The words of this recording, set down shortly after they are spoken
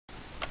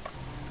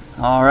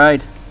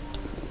Alright.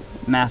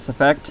 Mass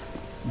Effect,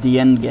 the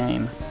end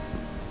game.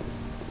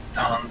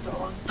 Dun,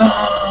 dun,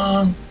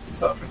 dun.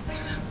 Sorry.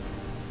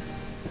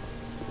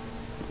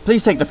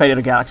 Please take the fate of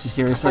the galaxy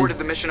seriously. Forwarded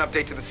the mission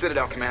update to the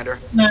Citadel, Commander.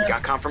 Nah.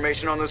 Got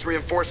confirmation on those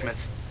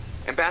reinforcements.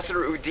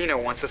 Ambassador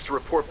Udina wants us to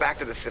report back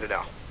to the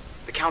Citadel.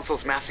 The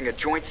Council's massing a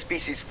joint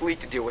species fleet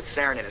to deal with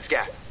Saren and his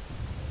gang.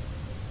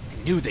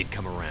 I knew they'd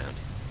come around.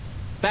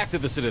 Back to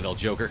the Citadel,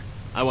 Joker.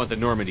 I want the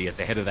Normandy at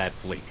the head of that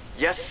fleet.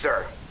 Yes,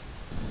 sir.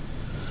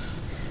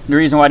 The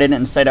reason why I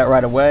didn't say that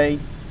right away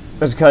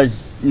was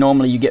because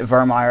normally you get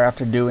Vermeer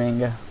after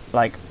doing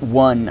like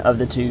one of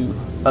the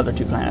other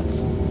two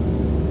planets.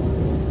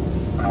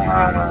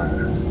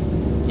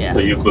 Yeah. So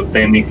you could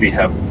technically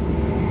have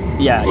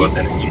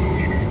gotten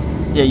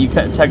yeah, you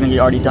could technically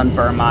already done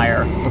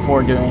Vermeer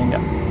before doing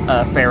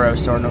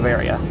Pharos or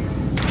Novaria.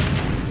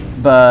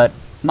 But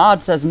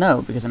Mod says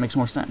no because it makes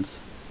more sense.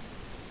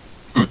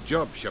 Good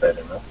job, Shepard.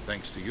 Fair enough.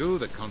 Thanks to you,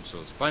 the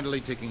Council's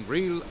finally taking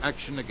real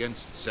action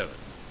against Saren.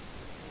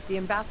 The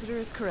Ambassador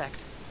is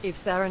correct.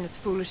 If Saren is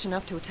foolish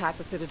enough to attack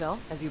the Citadel,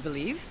 as you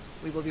believe,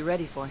 we will be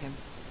ready for him.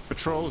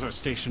 Patrols are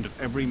stationed at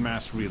every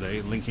mass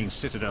relay linking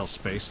Citadel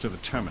space to the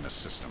Terminus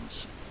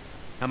systems.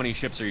 How many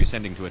ships are you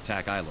sending to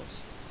attack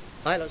Ilos?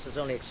 Ilos is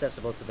only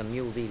accessible to the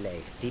Mule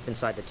Relay, deep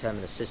inside the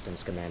Terminus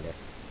systems, Commander.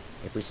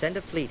 If we send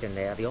a fleet in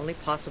there, the only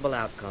possible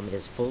outcome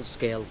is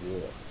full-scale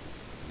war.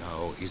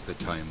 Now is the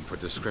time for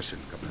discretion,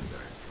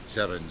 Commander.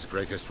 Saren's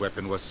greatest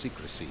weapon was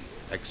secrecy.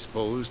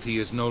 Exposed, he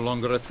is no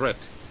longer a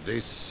threat.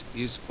 This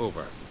is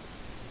over.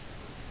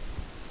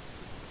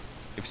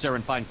 If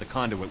Saren finds the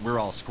conduit, we're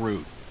all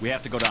screwed. We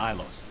have to go to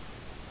Ilos.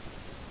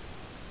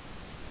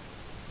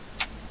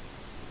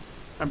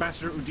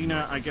 Ambassador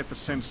Udina, I get the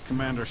sense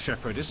Commander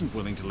Shepard isn't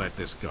willing to let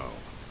this go.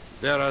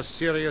 There are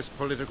serious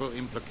political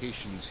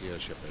implications here,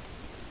 Shepard.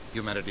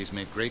 Humanity's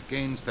made great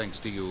gains thanks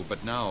to you,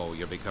 but now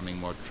you're becoming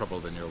more trouble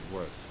than you're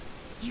worth.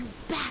 You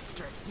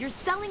bastard! You're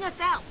selling us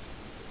out!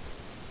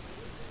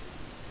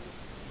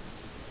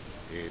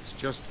 It's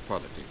just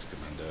politics,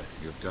 Commander.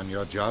 You've done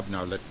your job,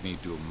 now let me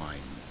do mine.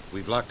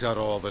 We've locked out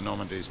all the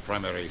Normandy's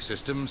primary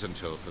systems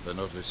until further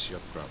notice you're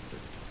grounded.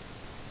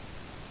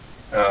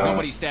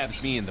 Nobody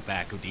stabs me in the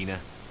back, Udina.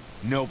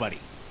 Nobody.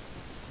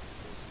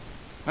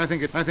 I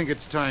think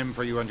it's time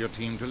for you and your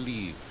team to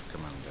leave,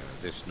 Commander.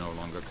 This no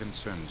longer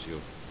concerns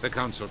you. The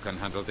Council can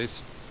handle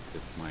this,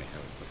 with my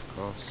help, of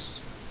course.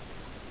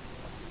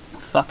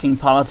 Fucking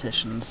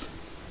politicians.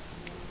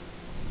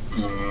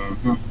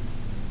 Mm-hmm.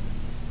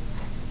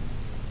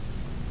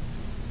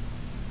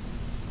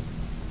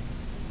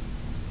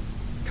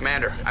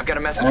 Commander, I've got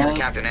a message from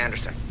Captain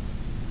Anderson.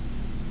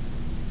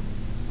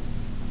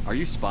 Are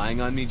you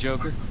spying on me,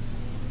 Joker?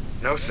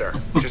 No, sir.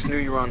 Just knew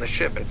you were on the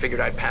ship and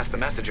figured I'd pass the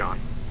message on.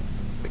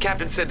 The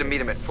captain said to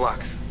meet him at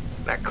Flux,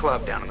 that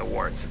club down in the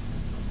wards.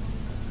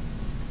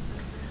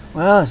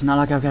 Well, it's not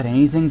like I've got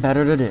anything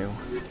better to do.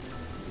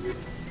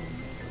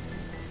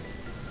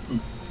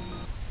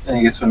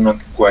 I guess we're not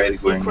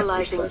quite going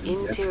Equalizing after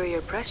Saren interior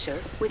yet. pressure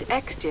with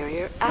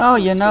exterior atmosphere. Oh,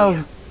 you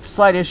know,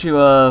 slight issue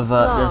of the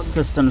Logged.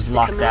 system's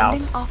locked The out.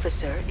 commanding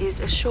officer is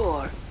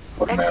ashore.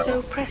 For now.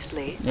 Exo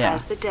Presley Yeah.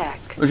 has the deck.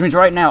 Which means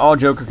right now all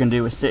Joker can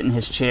do is sit in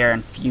his chair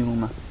and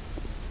fume.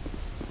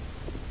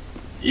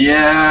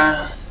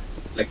 Yeah,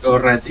 like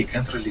alright, he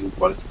can't really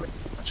walk very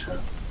much, huh?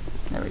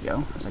 There we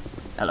go. There's like,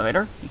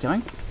 elevator, you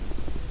coming?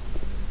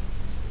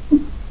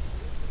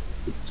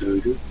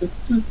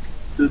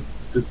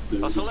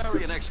 A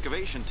Solarian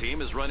excavation team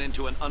has run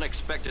into an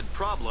unexpected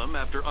problem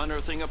after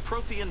unearthing a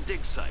Prothean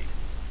dig site.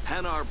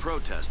 Hanar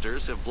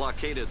protesters have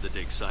blockaded the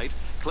dig site,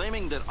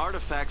 claiming that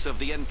artifacts of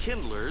the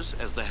Enkindlers,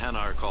 as the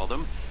Hanar call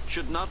them,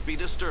 should not be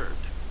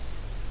disturbed.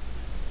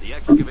 The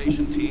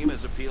excavation team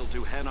has appealed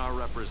to Hanar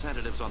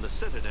representatives on the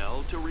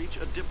Citadel to reach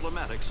a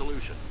diplomatic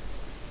solution.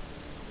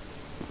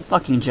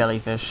 Fucking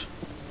jellyfish.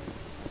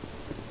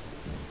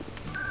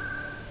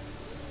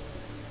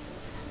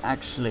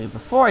 Actually,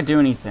 before I do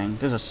anything,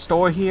 there's a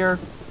store here.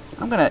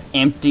 I'm gonna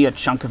empty a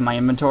chunk of my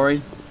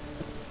inventory.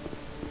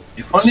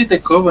 If only the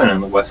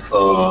Covenant was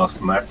so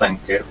smart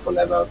and careful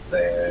about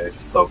their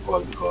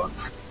so-called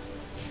gods.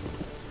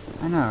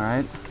 I know,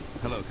 right?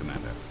 Hello,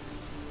 Commander.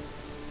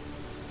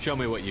 Show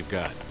me what you've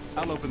got.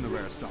 I'll open the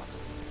rare stocks.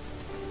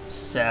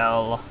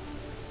 Sell.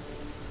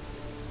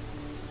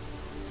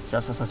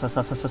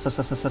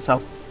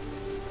 Sell.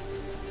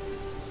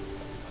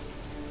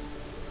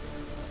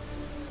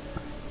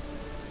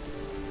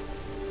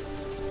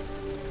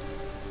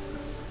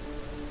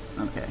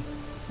 Okay.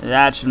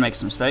 That should make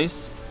some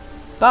space.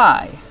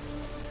 Buy.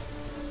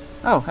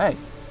 Oh, hey.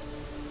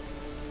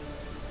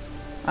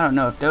 I don't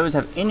know if those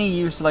have any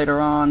use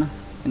later on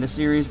in the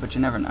series, but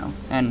you never know.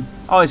 And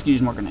always can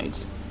use more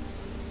grenades.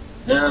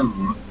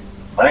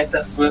 Might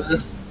as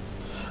well.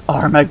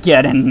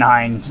 Armageddon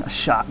 9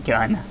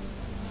 shotgun.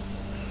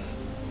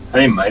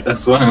 I might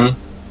as well.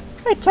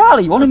 Hey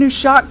Tally, you want a new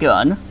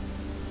shotgun?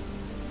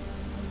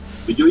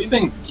 Would you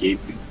even keep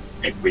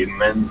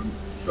equipment?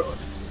 Or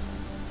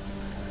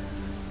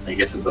I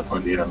guess it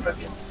doesn't even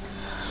really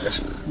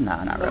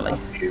No, not really.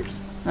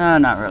 Here's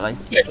Not really.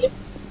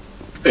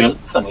 still,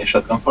 it's a new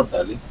shotgun for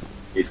Dali.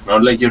 It's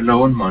not like you're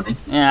low on money.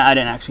 Yeah, I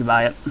didn't actually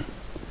buy it.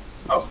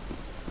 Oh.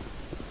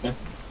 Okay.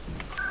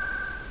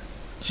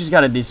 She's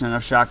got a decent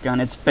enough shotgun.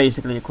 It's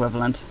basically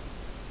equivalent.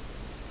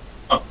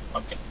 Oh,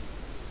 okay.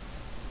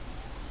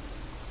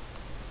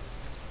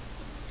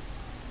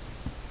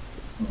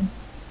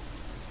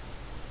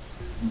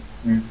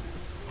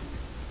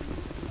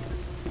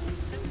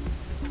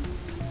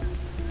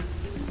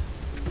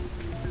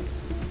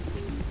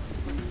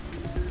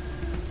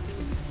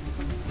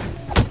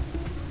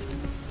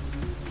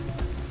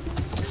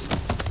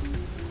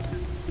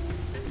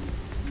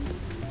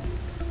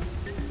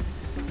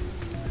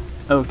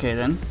 Okay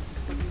then.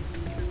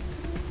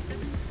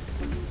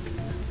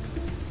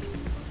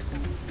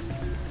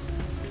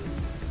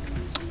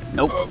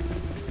 Nope.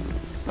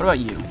 What about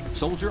you?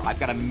 Soldier,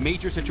 I've got a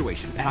major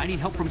situation, and I need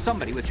help from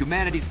somebody with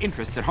humanity's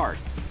interests at heart.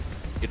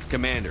 It's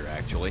Commander,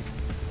 actually.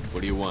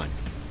 What do you want?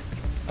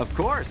 Of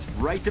course,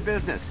 right to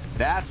business.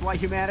 That's why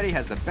humanity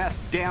has the best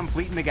damn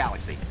fleet in the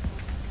galaxy.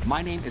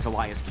 My name is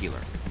Elias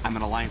Keeler. I'm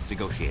an alliance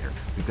negotiator.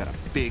 We've got a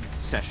big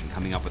session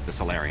coming up with the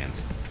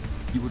Solarians.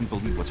 You wouldn't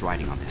believe what's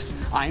riding on this.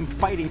 I'm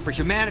fighting for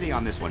humanity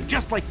on this one,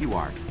 just like you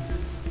are.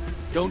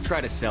 Don't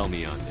try to sell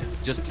me on this.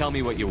 Just tell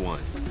me what you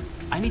want.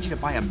 I need you to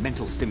buy a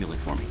mental stimulant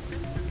for me.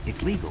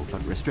 It's legal,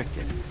 but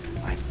restricted.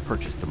 I've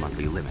purchased the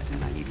monthly limit,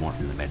 and I need more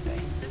from the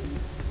medbay.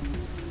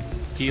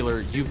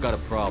 Keeler, you've got a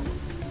problem.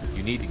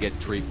 You need to get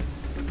treatment.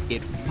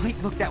 It might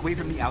look that way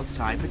from the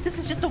outside, but this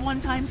is just a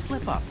one-time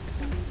slip-up.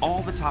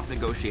 All the top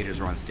negotiators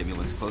are on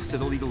stimulants close to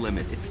the legal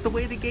limit. It's the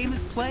way the game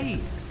is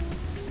played.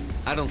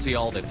 I don't see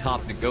all the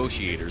top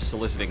negotiators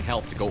soliciting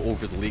help to go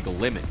over the legal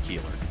limit,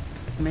 Keeler.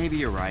 Maybe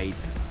you're right.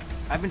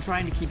 I've been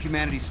trying to keep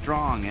humanity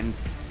strong, and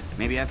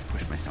maybe I've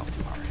pushed myself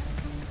too hard.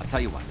 I'll tell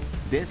you what,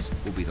 this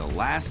will be the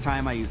last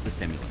time I use the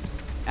stimulant.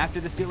 After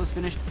this deal is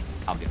finished,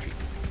 I'll get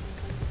treatment.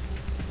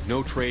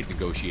 No trade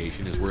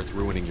negotiation is worth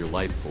ruining your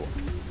life for.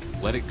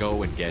 Let it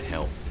go and get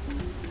help.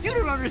 You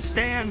don't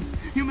understand!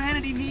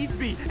 Humanity needs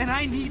me, and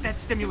I need that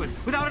stimulant.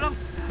 Without it,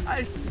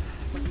 I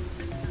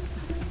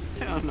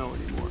don't know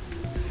anymore.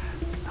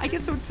 I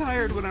get so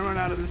tired when I run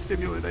out of the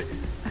stimulant. I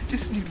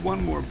just need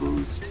one more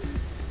boost.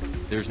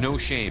 There's no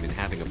shame in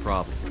having a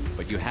problem,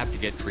 but you have to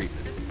get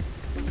treatment.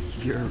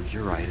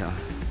 You're right.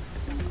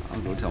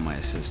 I'll go tell my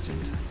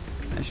assistant.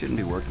 I shouldn't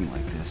be working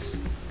like this.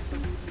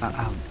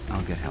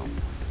 I'll get help.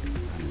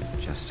 I'm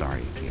just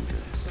sorry it came to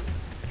this.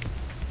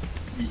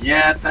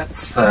 Yeah,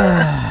 that's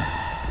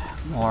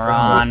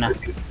moron.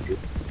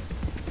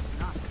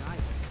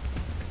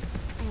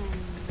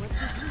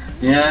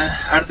 Yeah,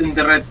 heart in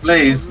the right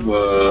place,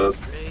 but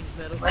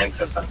mine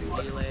certainly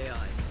wasn't.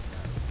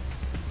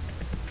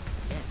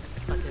 Yes,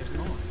 but there's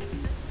more.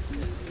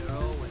 There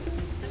always.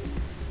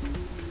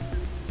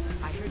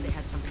 I heard they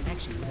had some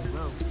connection with a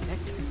rogue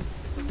Spectre.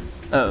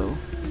 Oh.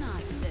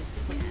 Not this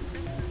again.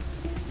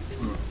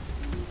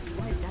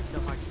 Why is that so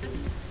hard to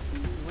believe?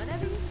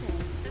 Whatever you say,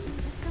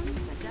 just don't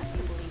expect us to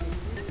believe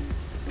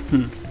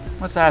it too.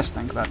 What's Ash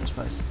think about this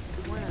place?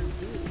 When we're on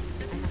duty,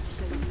 I have to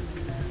show you some of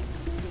my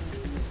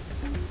dance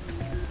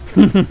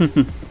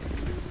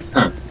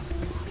moves.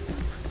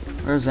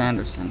 Where's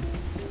Anderson?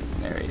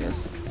 There he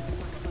is.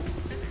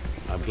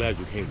 I'm glad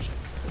you came, Shepard.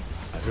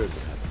 I heard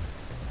what happened.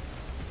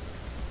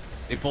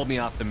 They pulled me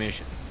off the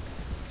mission.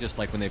 Just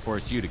like when they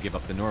forced you to give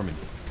up the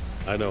Normandy.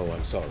 I know,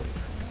 I'm sorry.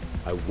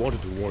 I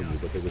wanted to warn you,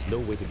 but there was no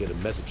way to get a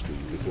message to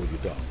you before you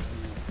docked.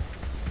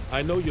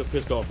 I know you're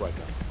pissed off right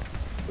now,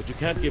 but you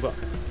can't give up.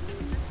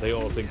 They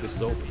all think this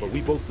is over, but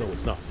we both know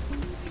it's not.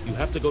 You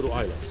have to go to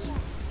Ilos.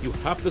 You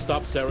have to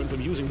stop Saren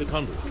from using the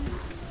conduit.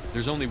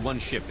 There's only one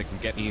ship that can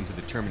get me into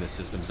the terminus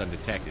systems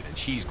undetected, and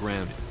she's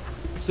grounded.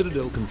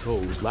 Citadel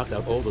controls locked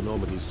out all the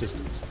Normandy's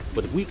systems,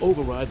 but if we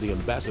override the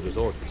ambassador's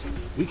orders,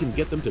 we can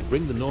get them to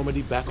bring the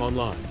Normandy back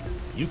online.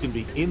 You can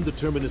be in the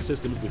terminus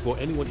systems before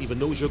anyone even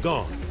knows you're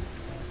gone.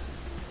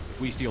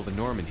 If we steal the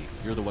Normandy,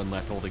 you're the one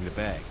left holding the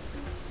bag.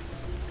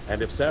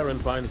 And if Saren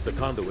finds the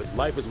conduit,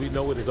 life as we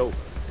know it is over.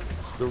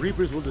 The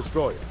Reapers will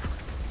destroy us.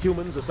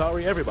 Humans,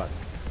 Asari, everybody.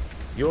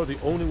 You're the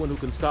only one who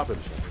can stop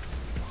him, Shepard.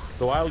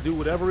 So I'll do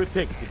whatever it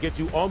takes to get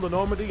you on the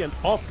Normandy and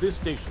off this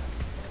station.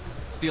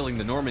 Stealing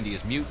the Normandy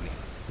is mutiny.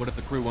 What if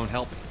the crew won't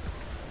help me?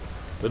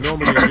 The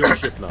Normandy is your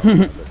ship now,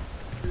 Commander.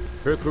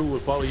 Her crew will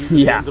follow you to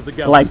the ends of the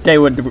galaxy.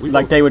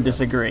 like they would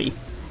disagree.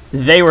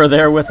 They were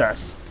there with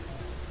us.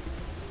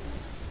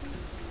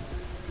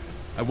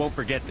 I won't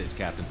forget this,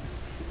 Captain.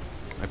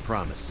 I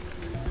promise.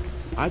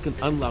 I can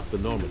unlock the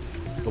Normandy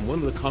from one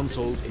of the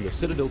consoles in the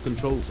Citadel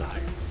Control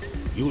Center.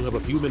 You'll have a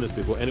few minutes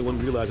before anyone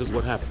realizes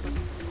what happened.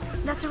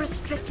 That's a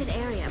restricted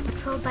area,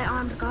 patrolled by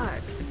armed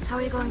guards. How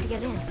are you going to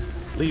get in?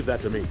 Leave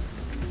that to me.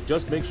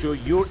 Just make sure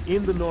you're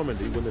in the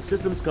Normandy when the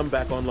systems come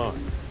back online.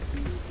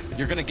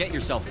 You're gonna get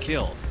yourself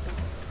killed.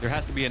 There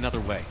has to be another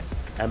way.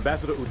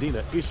 Ambassador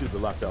Udina issued the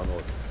lockdown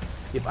order.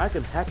 If I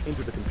can hack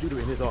into the computer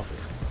in his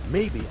office,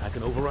 maybe I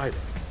can override it.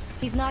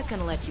 He's not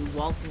gonna let you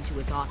waltz into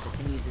his office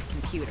and use his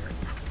computer.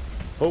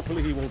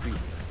 Hopefully he won't be here.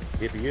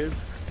 If he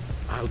is,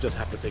 I'll just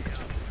have to think of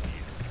something.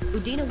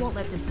 Udina won't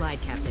let this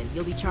slide, Captain.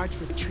 You'll be charged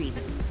with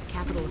treason.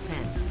 Capital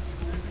offense.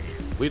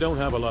 We don't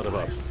have a lot of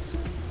options.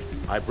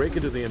 I break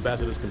into the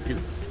Ambassador's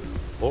computer,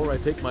 or I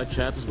take my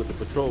chances with the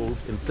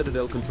patrols in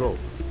Citadel control.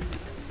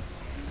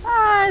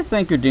 I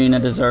think Udina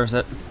deserves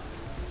it.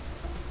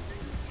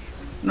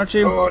 Not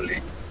you?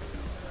 Probably.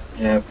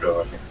 Yeah,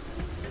 probably.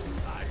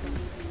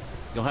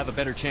 You'll have a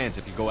better chance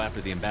if you go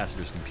after the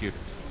Ambassador's computer.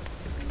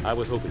 I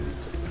was hoping you'd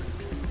say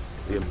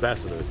that. The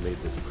Ambassador has made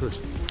this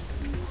personal.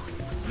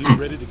 You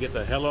ready to get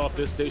the hell off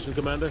this station,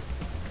 Commander?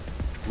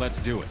 Let's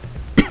do it.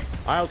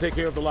 I'll take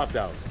care of the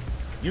lockdown.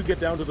 You get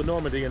down to the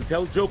Normandy and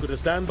tell Joker to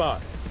stand by.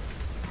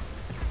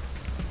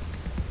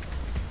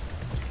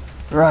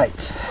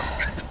 Right.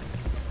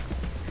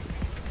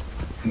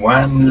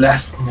 One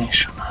last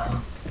mission, huh?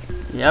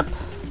 Yep.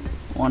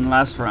 One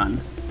last run.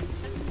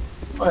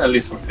 Well, at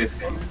least for this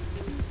game.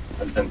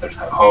 But then there's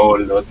a whole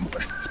lot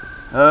more.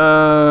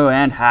 Oh,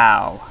 and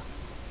how?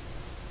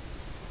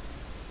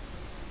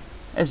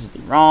 This is the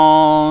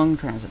wrong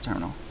transit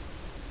terminal.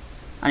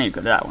 I need to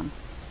go to that one.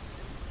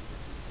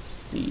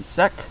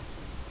 C-Sec.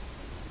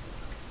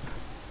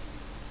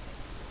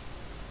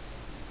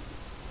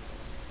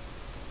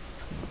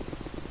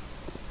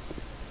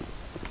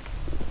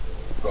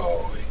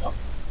 Going up.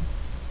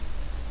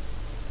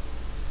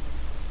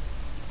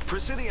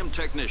 Presidium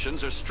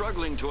technicians are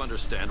struggling to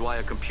understand why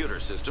a computer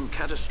system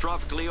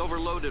catastrophically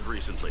overloaded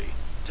recently.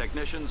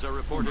 Technicians are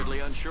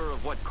reportedly unsure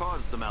of what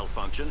caused the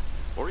malfunction,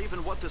 or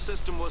even what the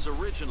system was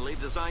originally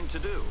designed to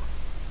do.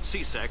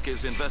 CSEC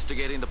is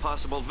investigating the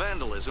possible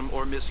vandalism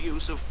or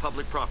misuse of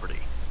public property.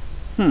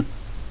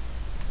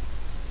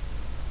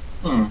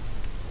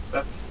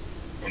 That's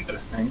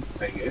interesting,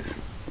 I guess.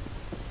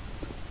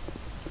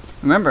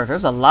 Remember,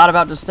 there's a lot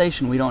about the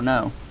station we don't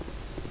know.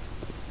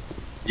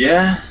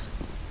 Yeah.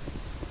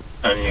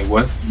 And it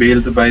was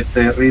built by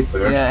the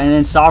Reapers. Yeah, and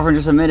then Sovereign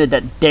just admitted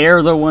that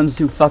they're the ones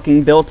who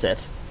fucking built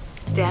it.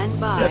 Stand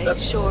by. Yeah,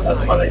 that's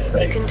what I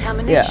say.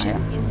 Decontamination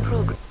in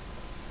progress.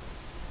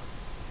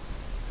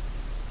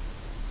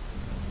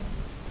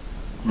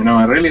 You know,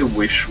 I really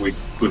wish we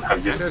could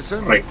have just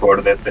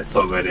recorded the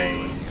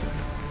Sovereign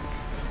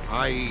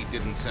I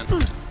didn't send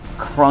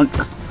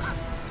Crunk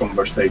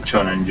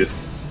conversation and just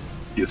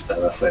use that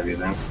as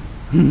evidence.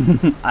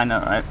 I know,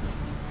 right?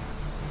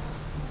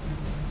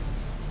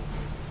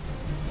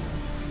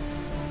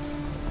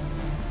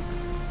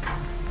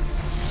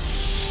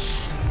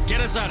 Get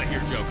us out of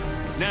here, Joker.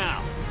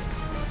 Now!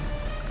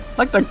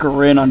 Like the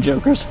grin on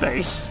Joker's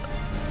face.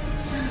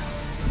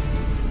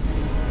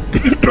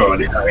 He's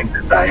probably having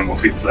the time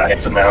of his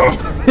life now.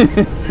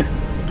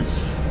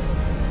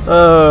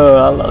 Oh,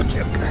 I love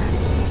Joker.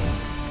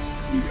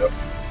 Yep.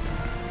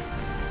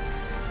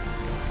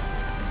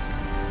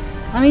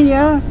 I mean,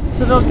 yeah,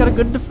 Citadel's got a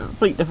good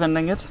fleet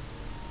defending it.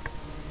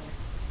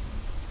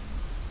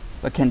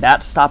 But can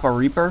that stop a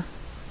Reaper?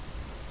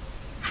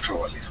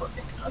 Probably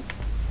fucking not.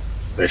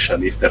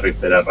 Especially if the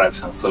Reaper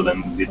arrives and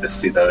suddenly the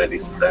Citadel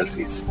itself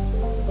is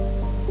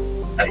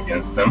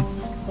against them.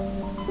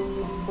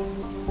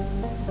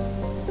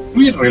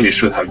 We really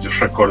should have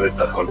just recorded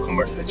that whole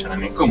conversation. I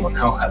mean, come on,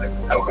 how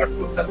hard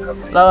would that have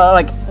been?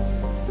 Like,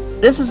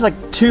 this is like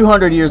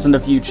 200 years in the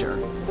future,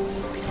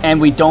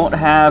 and we don't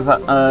have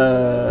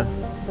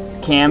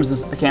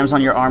cams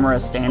on your armor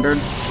as standard.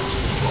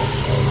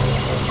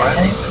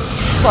 Right?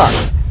 Fuck.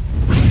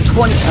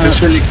 20.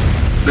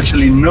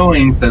 Especially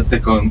knowing that the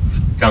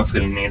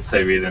council needs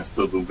evidence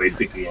to do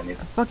basically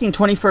anything. Fucking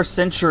 21st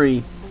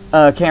century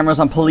cameras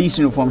on police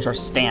uniforms are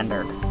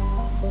standard.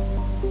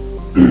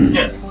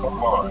 Yeah,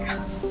 come on.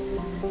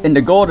 In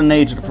the golden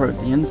age of the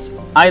Protheans,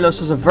 Ilos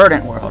was a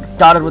verdant world,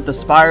 dotted with the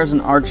spires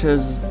and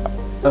arches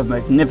of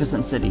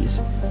magnificent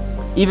cities.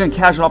 Even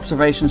casual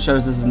observation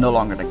shows this is no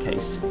longer the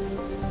case.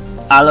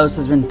 Ilos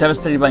has been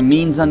devastated by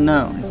means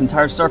unknown, its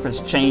entire surface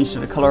changed to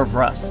the color of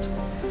rust.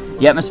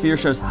 The atmosphere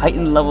shows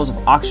heightened levels of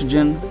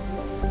oxygen.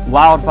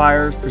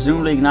 Wildfires,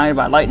 presumably ignited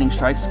by lightning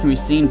strikes, can be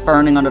seen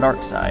burning on the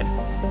dark side.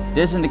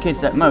 This indicates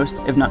that most,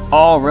 if not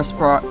all,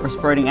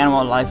 respirating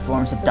animal life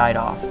forms have died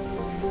off.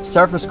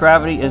 Surface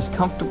gravity is a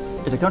comfortable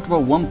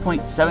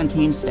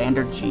 1.17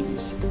 standard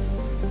Gs.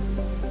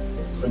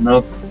 So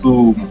not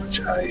too much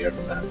higher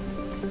than that.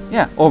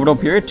 Yeah, orbital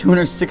period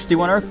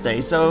 261 Earth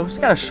days, so it's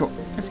got a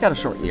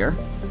short year.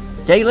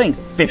 Day length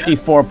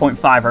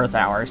 54.5 Earth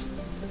hours.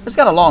 It's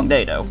got a long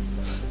day though.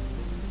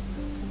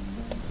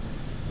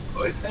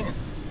 What is saying?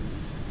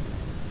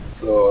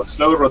 So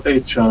slow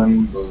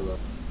rotation, but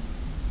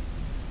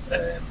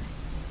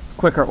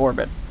quicker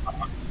orbit.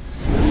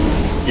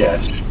 Yeah,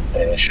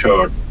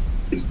 short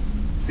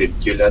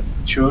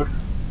circulature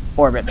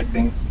orbit. I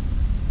think.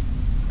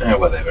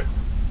 Whatever.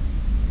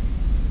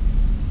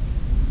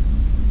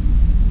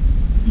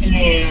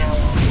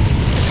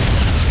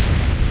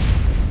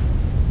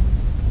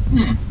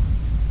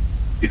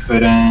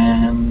 Different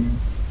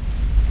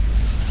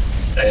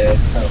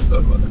sound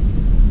or whatever.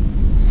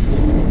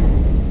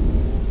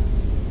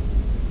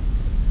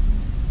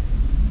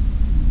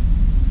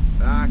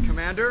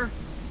 Commander,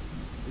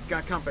 we've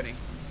got company.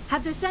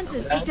 Have their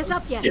sensors picked us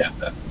up yet? Yeah.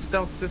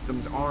 Stealth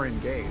systems are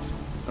engaged.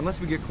 Unless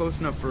we get close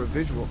enough for a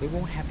visual, they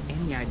won't have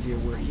any idea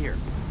we're here.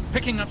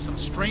 Picking up some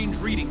strange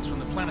readings from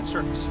the planet's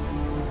surface.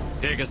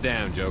 Take us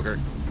down, Joker.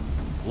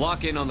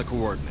 Lock in on the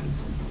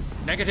coordinates.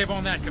 Negative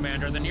on that,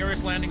 Commander. The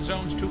nearest landing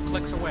zone's 2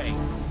 clicks away.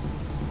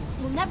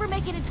 We'll never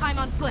make it in time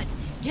on foot.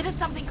 Get us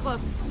something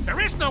close.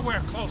 There is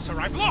nowhere closer.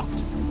 I've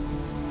looked.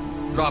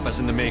 Drop us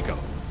in the Mako.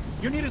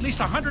 You need at least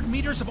 100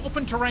 meters of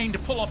open terrain to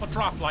pull off a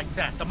drop like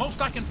that. The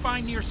most I can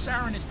find near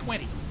Saren is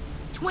 20.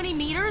 20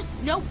 meters?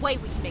 No way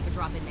we can make a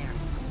drop in there.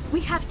 We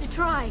have to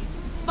try.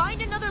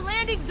 Find another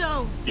landing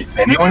zone. If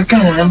anyone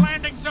can.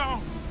 Landing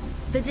zone.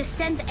 The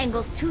descent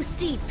angle's too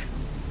steep.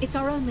 It's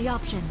our only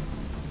option.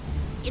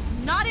 It's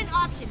not an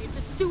option. It's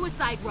a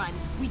suicide run.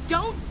 We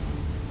don't...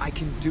 I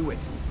can do it.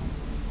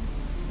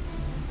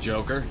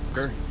 Joker?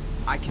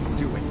 I can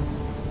do it.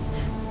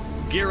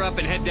 Gear up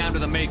and head down to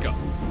the Mako.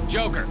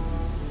 Joker,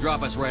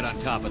 drop us right on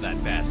top of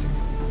that bastard.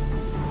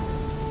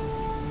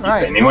 If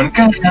anyone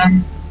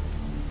can.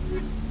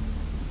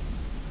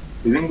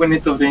 You think we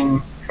need to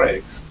bring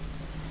Rex?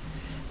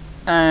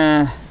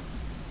 Not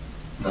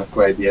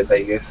quite yet,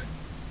 I guess.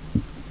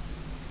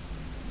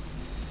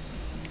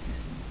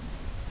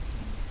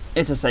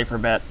 It's a safer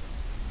bet.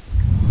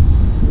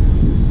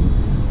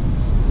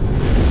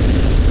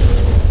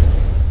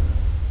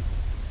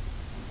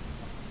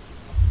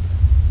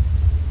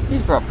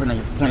 He's brought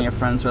plenty of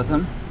friends with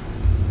him.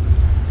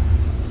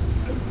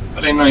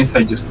 All I know is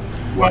I just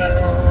want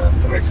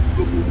Rex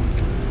to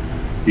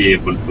be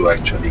able to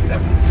actually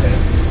grab his head.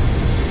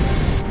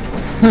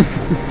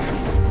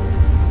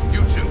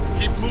 You two,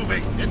 keep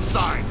moving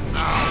inside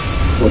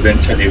now.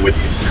 Potentially with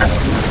his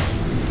hand.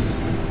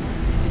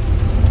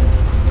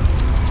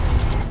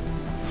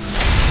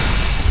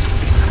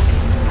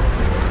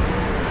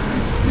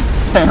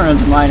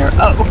 Saren's minor.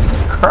 Oh,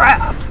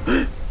 crap!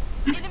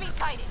 Enemy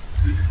sighted.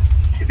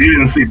 You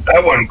didn't see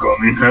that one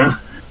coming, huh?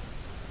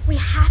 We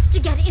have to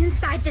get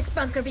inside this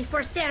bunker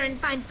before Saren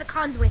finds the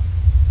conduit.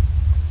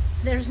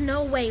 There's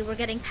no way we're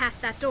getting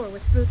past that door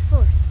with brute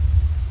force.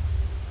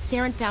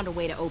 Saren found a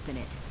way to open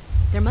it.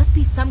 There must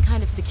be some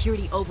kind of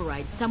security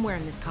override somewhere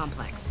in this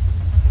complex.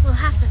 We'll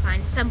have to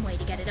find some way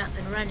to get it up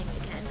and running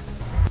again.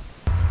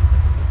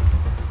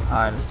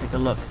 Alright, let's take a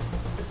look.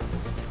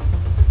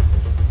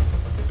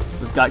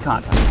 We've got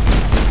contact.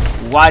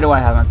 Why do I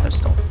have a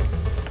pistol?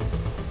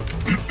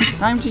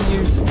 Time to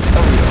use a wheel.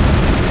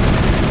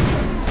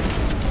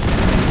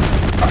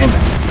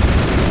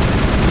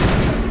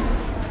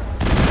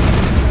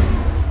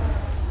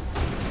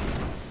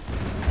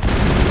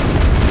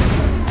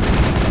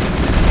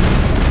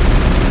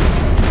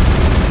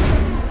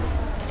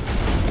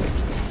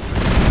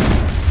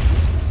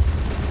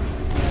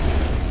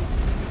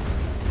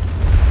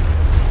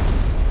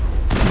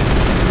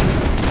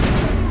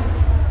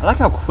 I like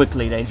how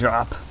quickly they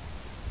drop.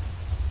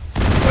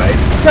 Right.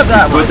 Except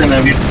that one. Gotten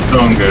a bit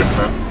stronger,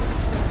 huh?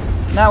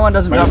 That one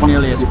doesn't drop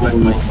nearly as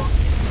quickly.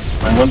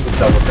 I want to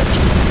sabotage.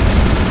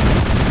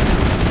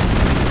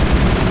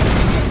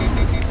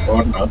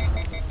 Or not.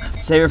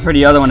 Save it for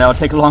the other one, that'll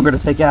take longer to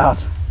take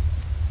out.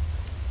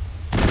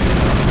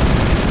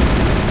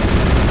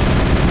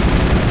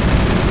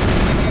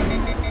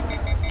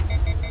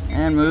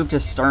 And move to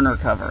sterner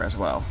cover as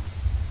well.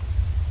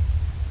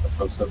 That's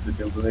also a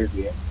good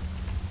idea.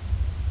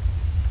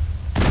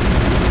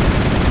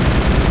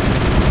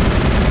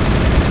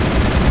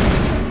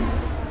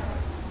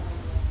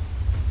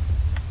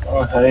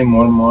 Oh, having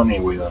more money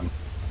with them.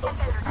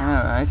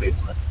 Alright.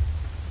 Placement.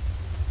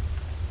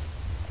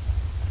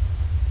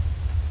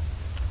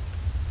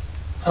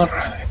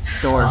 Alright.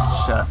 Doors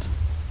shut.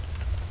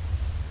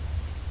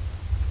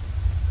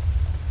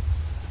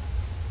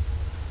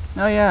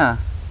 Oh yeah.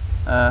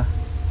 How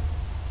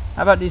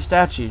about these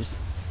statues?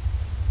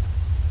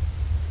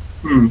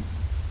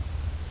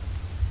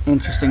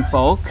 Interesting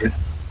folk.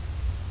 Yes.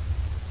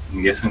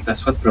 I'm guessing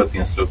that's what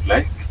proteins look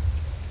like.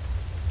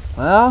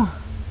 Well,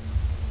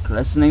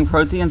 glistening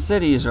protein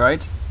cities,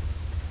 right?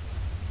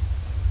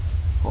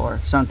 Or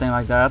something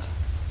like that.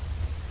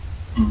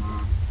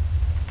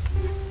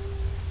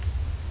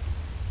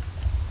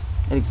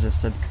 It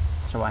existed,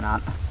 so why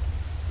not?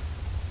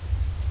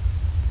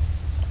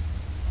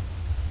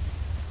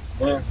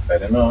 Yeah,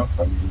 fair enough.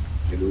 I mean,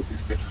 free loot is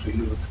still free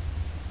loot.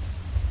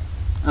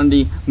 On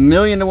the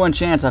 1,000,000 to 1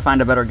 chance I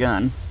find a better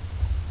gun.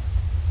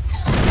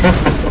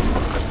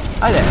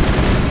 Hi there.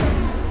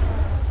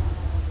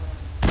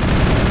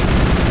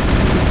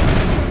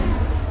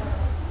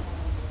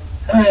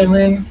 I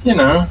mean, you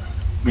know,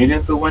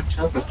 1,000,000 to 1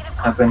 chances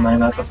happen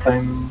 9 out of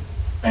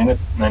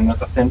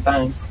 10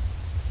 times.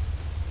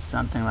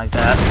 Something like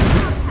that.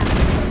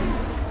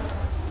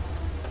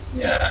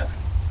 Yeah.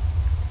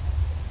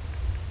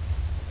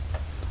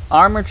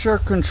 Armature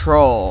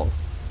control.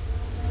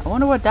 I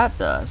wonder what that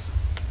does.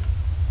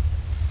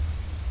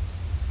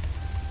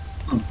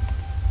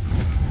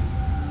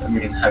 I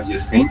mean, have you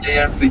seen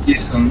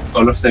JRPGs on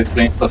all of their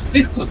claims of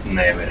this could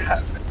never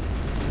happen?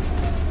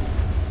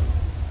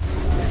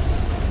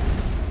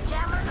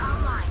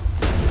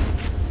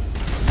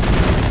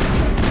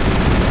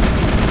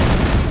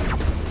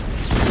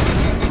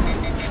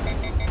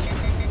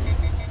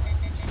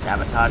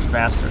 Sabotage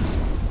bastards.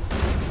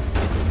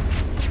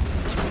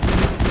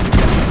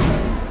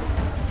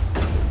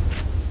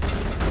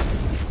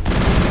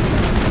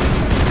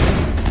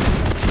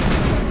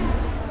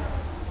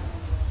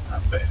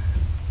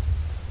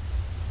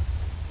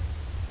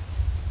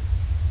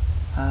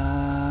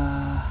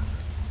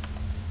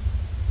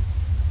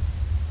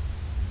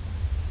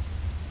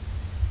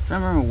 I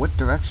don't remember what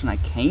direction I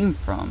came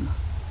from.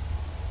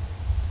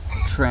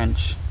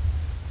 Trench.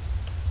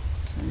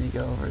 So I need to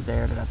go over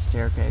there to that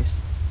staircase.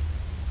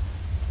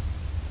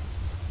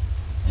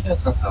 Yeah, that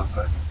sounds about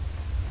right.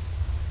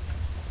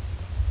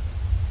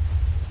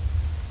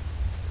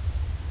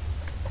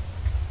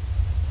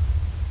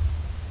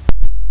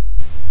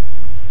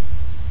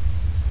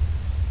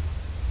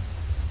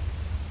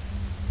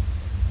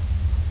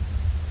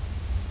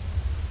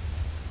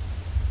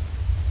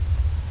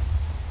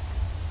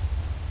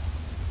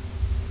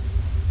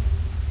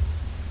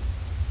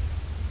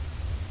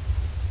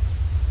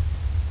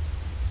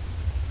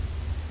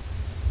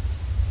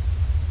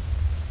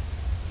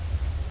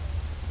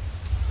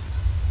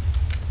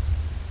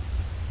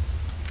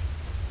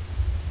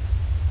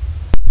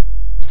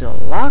 Still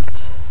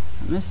locked?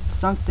 I missed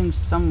something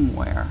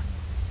somewhere.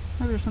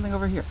 Maybe there's something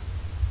over here.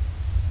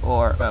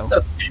 Or, What's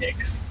that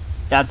Phoenix?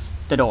 That's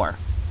the door.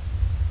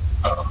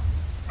 Oh,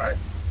 right.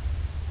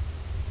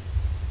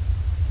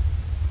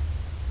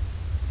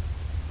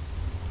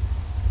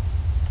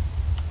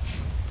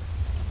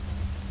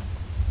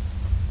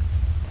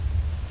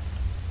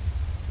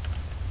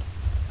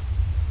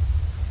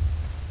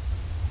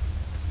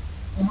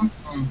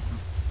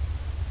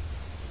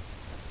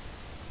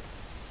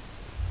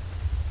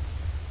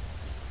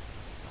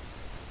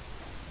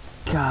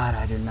 God,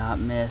 I do not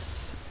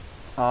miss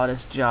all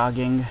this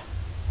jogging.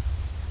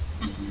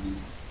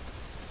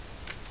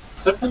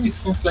 Certainly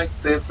seems like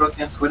the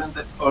Proteans weren't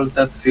all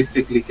that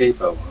physically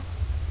capable.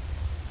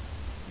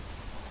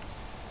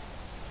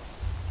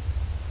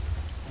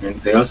 I mean,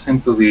 they all seem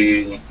to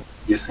be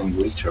using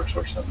wheelchairs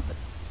or something.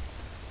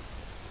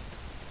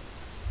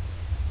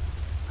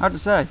 Hard to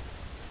say.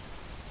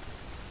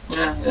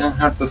 Yeah,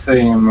 hard to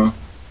say.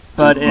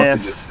 But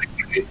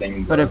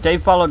if they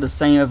followed the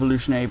same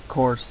evolutionary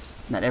course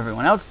that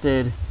everyone else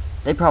did,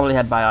 they probably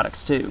had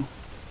biotics too.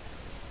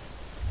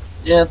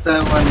 Yeah,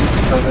 that one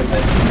is probably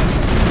like...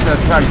 So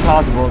it's very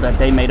plausible that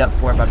they made up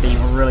for it by being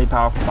really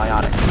powerful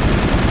biotics.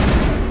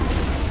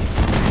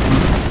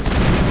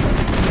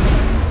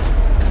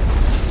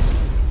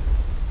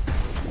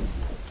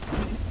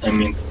 I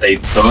mean, they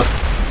taught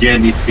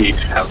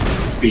jellyfish how to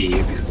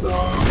speak, so...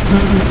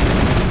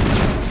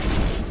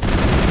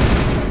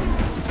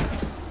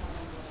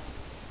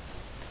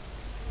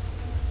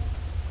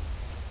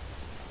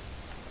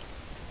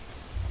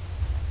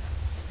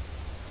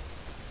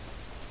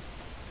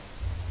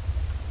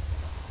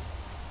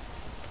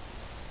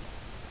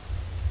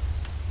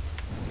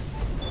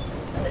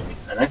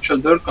 An actual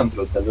door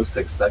control that looks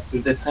exactly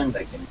the same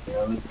like in the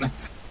other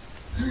place.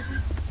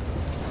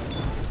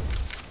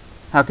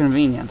 How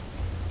convenient.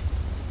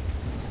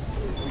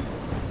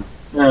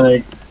 Yeah,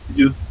 like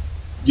you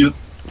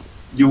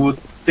would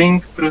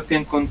think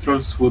Protean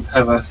controls would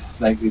have a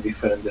slightly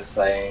different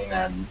design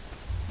and,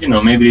 you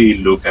know, maybe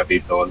look a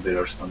bit older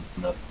or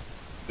something, not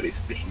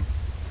pristine.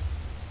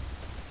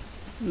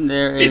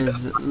 There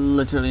is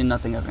literally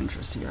nothing of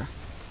interest here.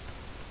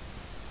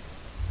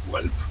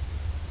 Well.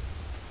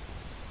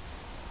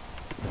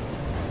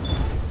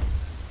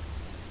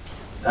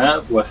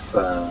 That was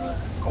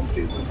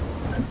completely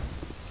different.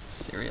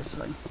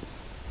 Seriously.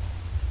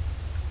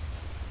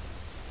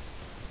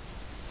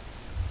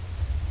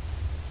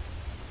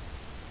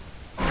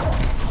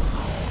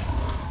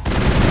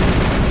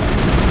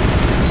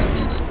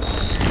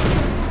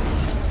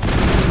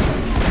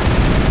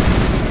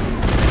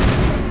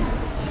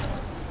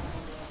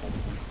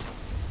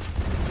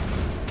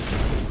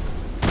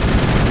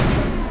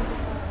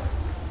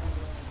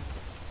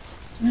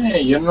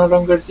 Hey, you're no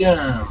longer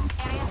jam.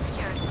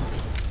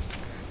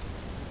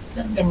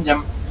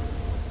 Yum.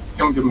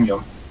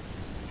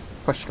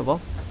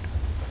 Questionable.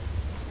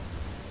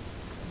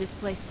 This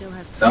place still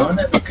has power.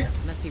 Okay.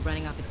 Must be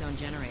running off its own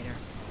generator.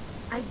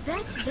 I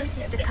bet this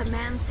is the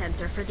command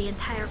center for the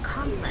entire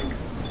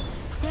complex.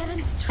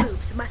 Saren's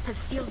troops must have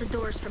sealed the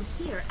doors from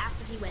here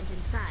after he went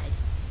inside.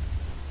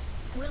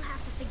 We'll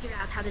have to figure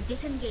out how to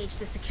disengage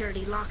the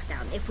security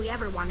lockdown if we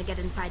ever want to get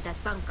inside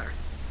that bunker.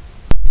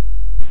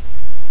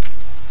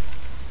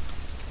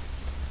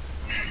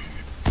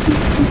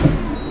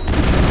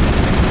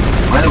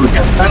 Well, we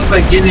can start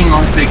by killing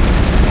all the...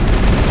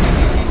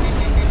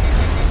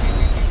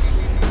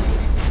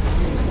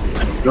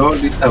 and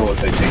slowly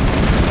sabotaging.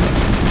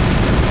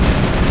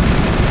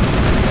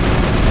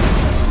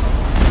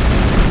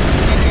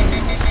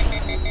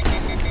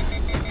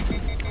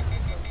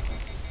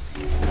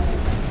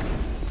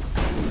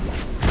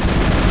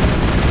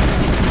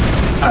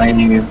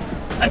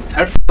 I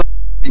heard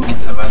something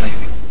is a bad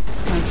idea.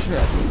 Oh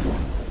shit.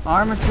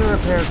 Armature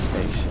repair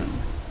station.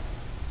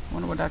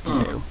 Wonder what that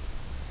can do.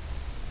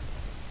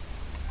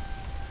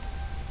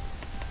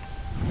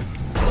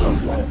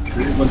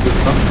 Really want to do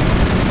something.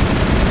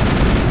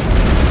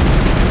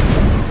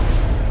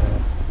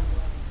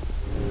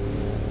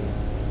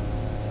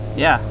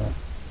 Yeah.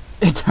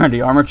 It turned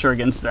the armature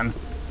against them.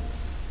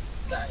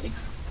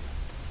 Nice.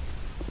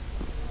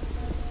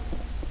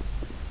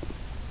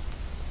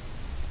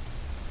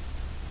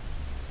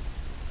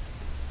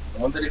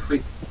 I wonder if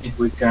we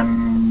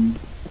can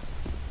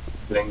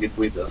bring it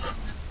with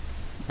us.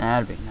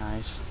 That'd be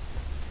nice.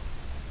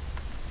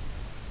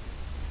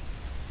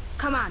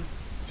 Come on.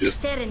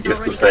 Just Saren's to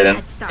already say got a them.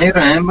 head start. Hey,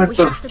 remember We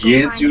those have to go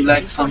kids find you him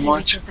liked so before he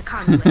much? reaches the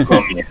conduit.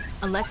 Come here.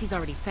 Unless he's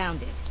already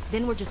found it.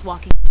 Then we're just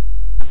walking.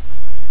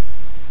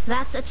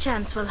 That's a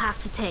chance we'll have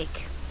to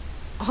take.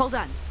 Hold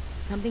on.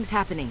 Something's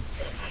happening.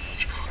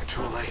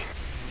 Too late.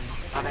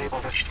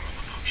 Unable to...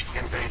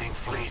 Invading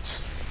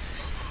fleets.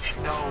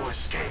 No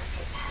escape.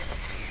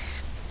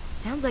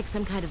 Sounds like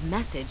some kind of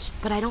message,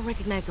 but I don't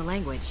recognize the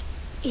language.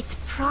 It's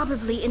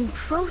probably in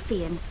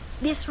Prothean.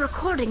 This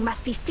recording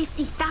must be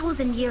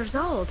 50,000 years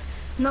old.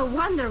 No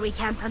wonder we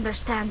can't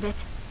understand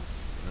it.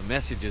 The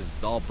message is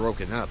all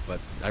broken up, but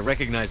I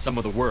recognize some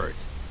of the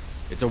words.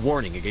 It's a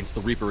warning against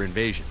the Reaper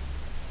invasion.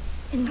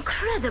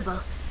 Incredible!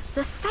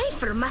 The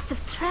cipher must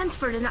have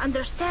transferred an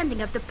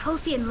understanding of the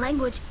Prothean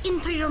language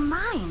into your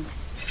mind.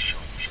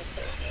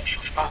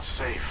 Not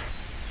safe.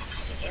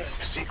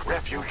 Seek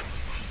refuge.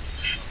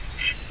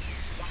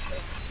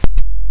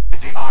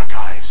 The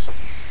archives.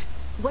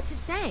 What's it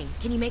saying?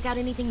 Can you make out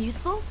anything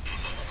useful?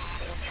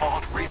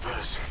 Fought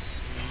Reapers.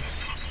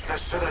 The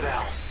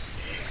Citadel.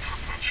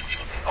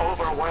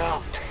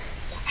 Overwhelmed.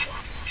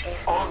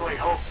 Only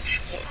hope.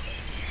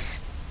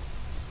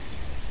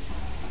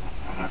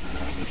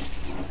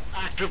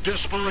 Act of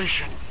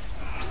desperation.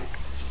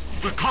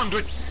 The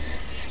conduit.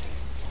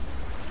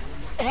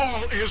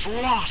 All is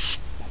lost.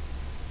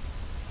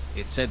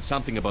 It said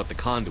something about the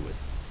conduit,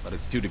 but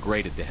it's too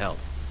degraded to help.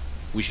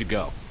 We should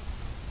go.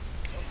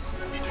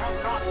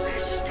 Cannot be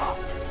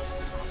stopped.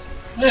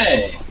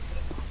 Hey!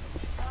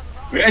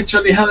 We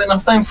actually had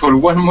enough time for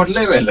one more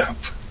level up.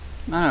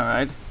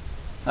 Alright.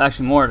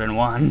 Actually, more than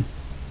one.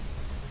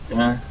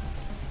 Yeah.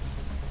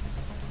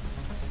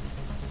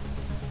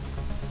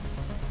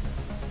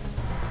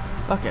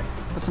 Fuck it.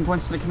 Put some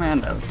points in the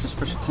commando, just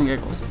for shits and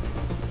giggles.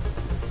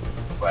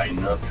 Why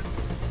not?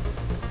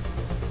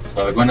 It's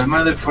not gonna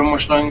matter for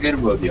much longer,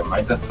 but you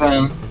might as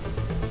well.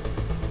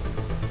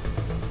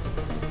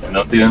 I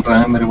don't even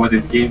remember what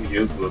it gave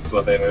you, but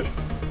whatever.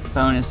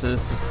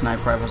 Bonuses to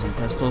sniper rifles and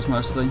pistols,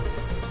 mostly.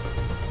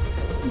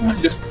 I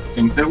just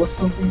think there was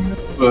something in it,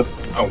 but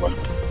oh well.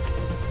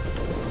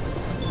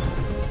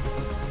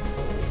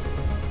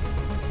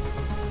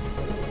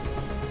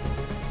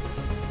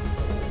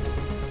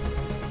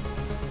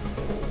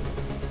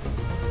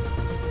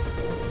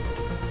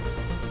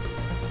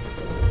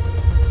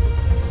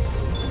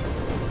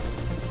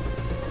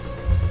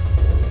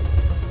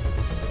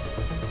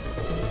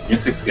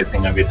 Music's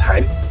getting a bit high.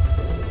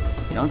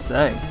 You don't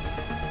say.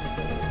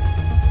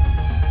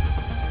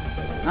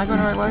 Am I going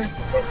the right way?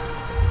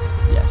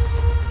 Yes.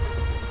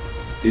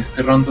 This is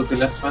the run to the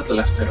last battle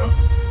after all.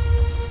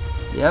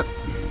 Yep.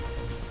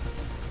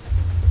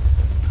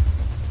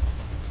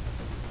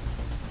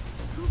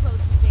 Who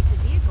votes we take the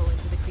vehicle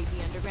into the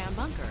creepy underground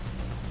bunker?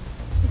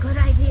 Good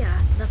idea.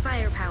 The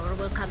firepower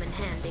will come in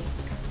handy.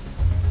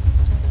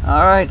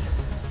 Alright.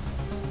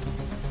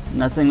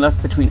 Nothing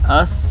left between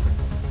us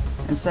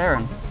and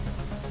Saren.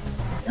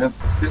 Yep,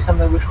 still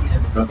kinda wish we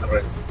had got the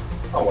rest.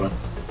 Oh well.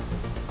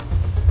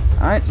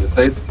 Alright. You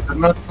say it's better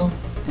not to?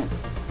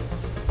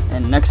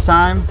 And next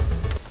time,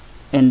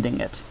 ending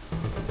it.